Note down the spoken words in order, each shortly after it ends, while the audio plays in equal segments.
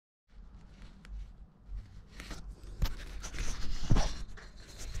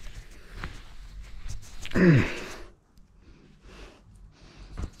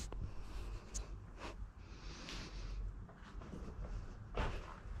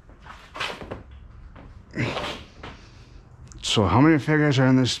So how many figures are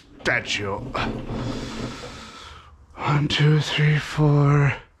in this statue? 1, 2, 3,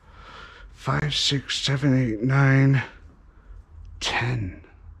 4, 5, 6, 7, 8, 9, 10.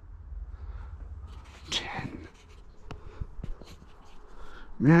 10.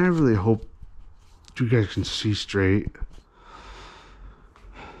 Man, I really hope you guys can see straight.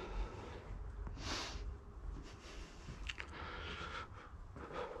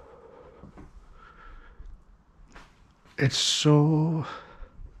 It's so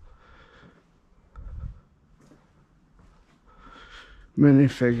many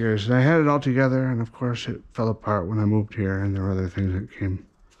figures. I had it all together, and of course it fell apart when I moved here, and there were other things that came.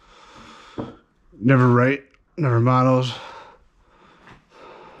 Never right, never models.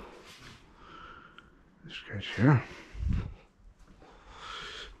 This guy's here.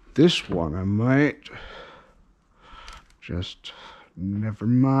 This one I might just never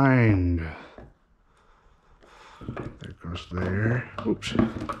mind. That goes there. Oops.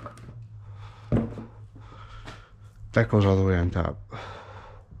 That goes all the way on top.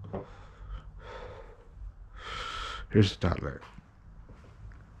 Here's the top layer.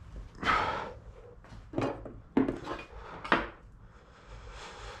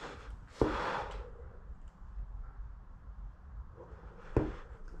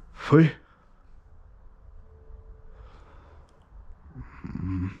 Hui.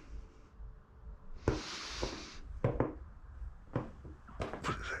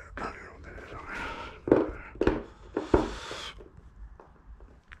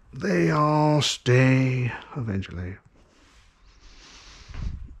 They all stay eventually.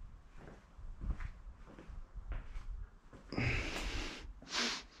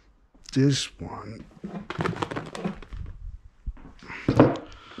 This one.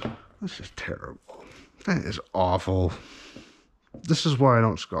 This is terrible. That is awful. This is why I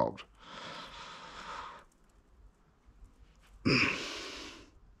don't sculpt.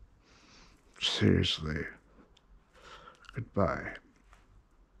 Seriously. Goodbye.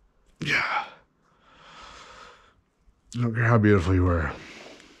 Yeah. I don't care how beautiful you were.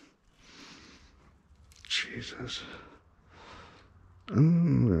 Jesus.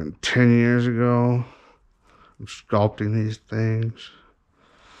 10 years ago, I'm sculpting these things.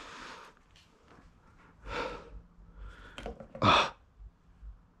 Ugh.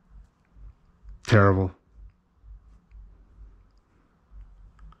 Terrible.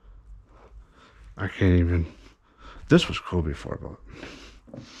 I can't even. This was cool before, but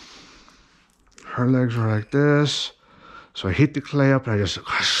her legs were like this. So I heat the clay up and I just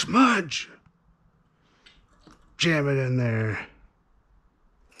smudge. Jam it in there.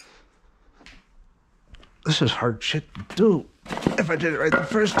 This is hard shit to do. If I did it right the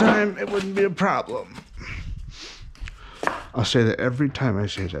first time, it wouldn't be a problem. I'll say that every time I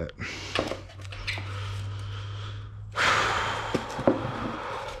say that.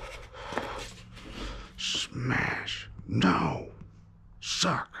 Smash. No.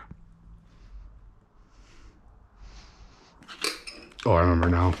 Suck. Oh, I remember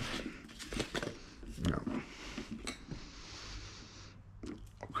now. No.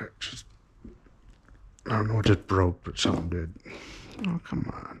 Okay, just... I don't know what just broke, but something did. Oh,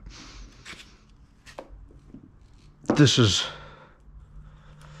 come on. This is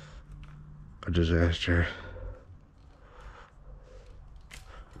a disaster.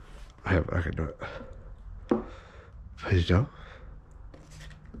 I can do it. Please don't.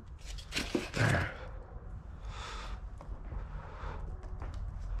 There.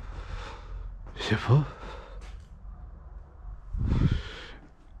 Simple.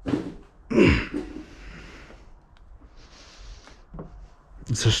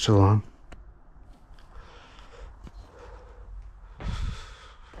 Is this still on? Oh,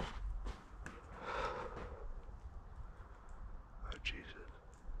 Jesus.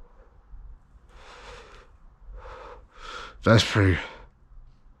 That's pretty.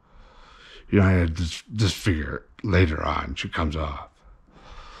 You know, I had this figure later on. She comes off.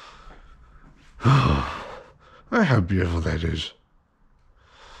 Oh, how beautiful that is.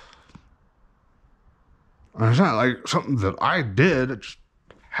 And it's not like something that I did. It just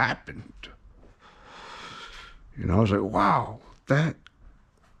happened. You know, I was like, wow, that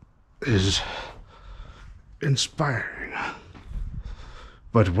is inspiring.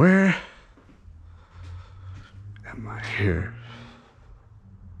 But where am I here?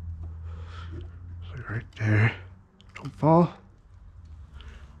 It's like right there. Don't fall.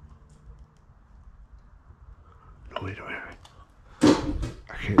 No, wait.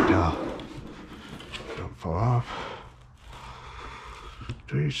 I can't tell. Don't fall off.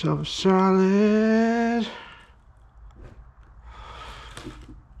 Do yourself a solid.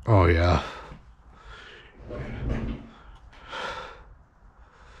 Oh yeah.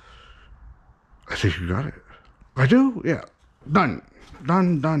 I think you got it. I do? Yeah. Done.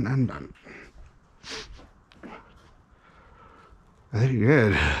 Done, done, and done. I think you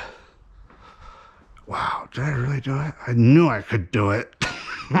did. Wow, did I really do it? I knew I could do it.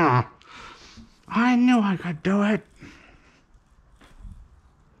 I knew I could do it.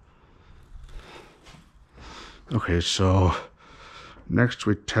 Okay, so next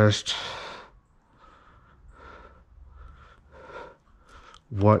we test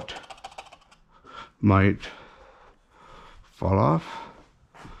what might fall off.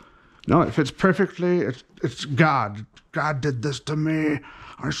 No, it fits perfectly. It's God. God did this to me.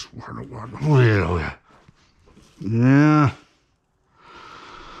 I swear to God. Hallelujah. Yeah.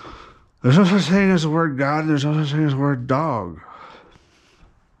 There's no such thing as the word God. There's no such thing as the word dog.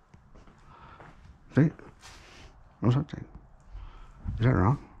 See? No such thing. Is that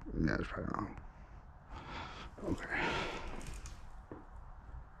wrong? Yeah, it's probably wrong. Okay.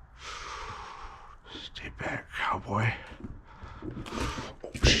 Stay back, cowboy.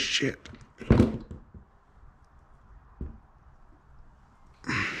 Oh, shit.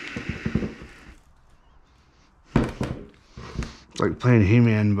 It's like playing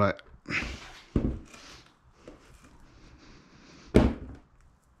He-Man, but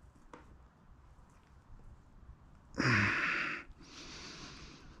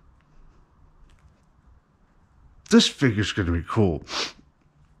this figure's gonna be cool.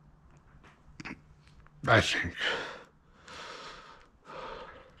 I think.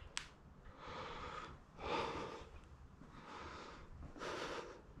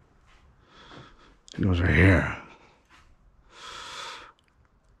 It goes right here.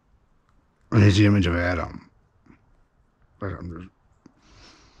 And he's the image of Adam. But I'm just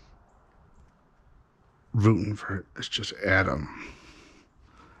rooting for it. It's just Adam.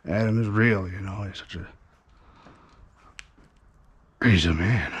 Adam is real, you know. He's a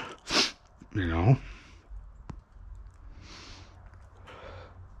man, you know.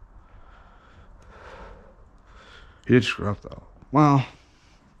 He did screw up though. Well,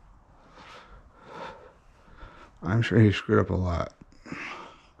 I'm sure he screwed up a lot.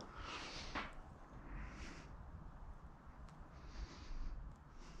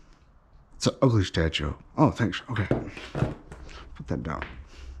 It's an ugly statue. Oh, thanks. Okay. Put that down.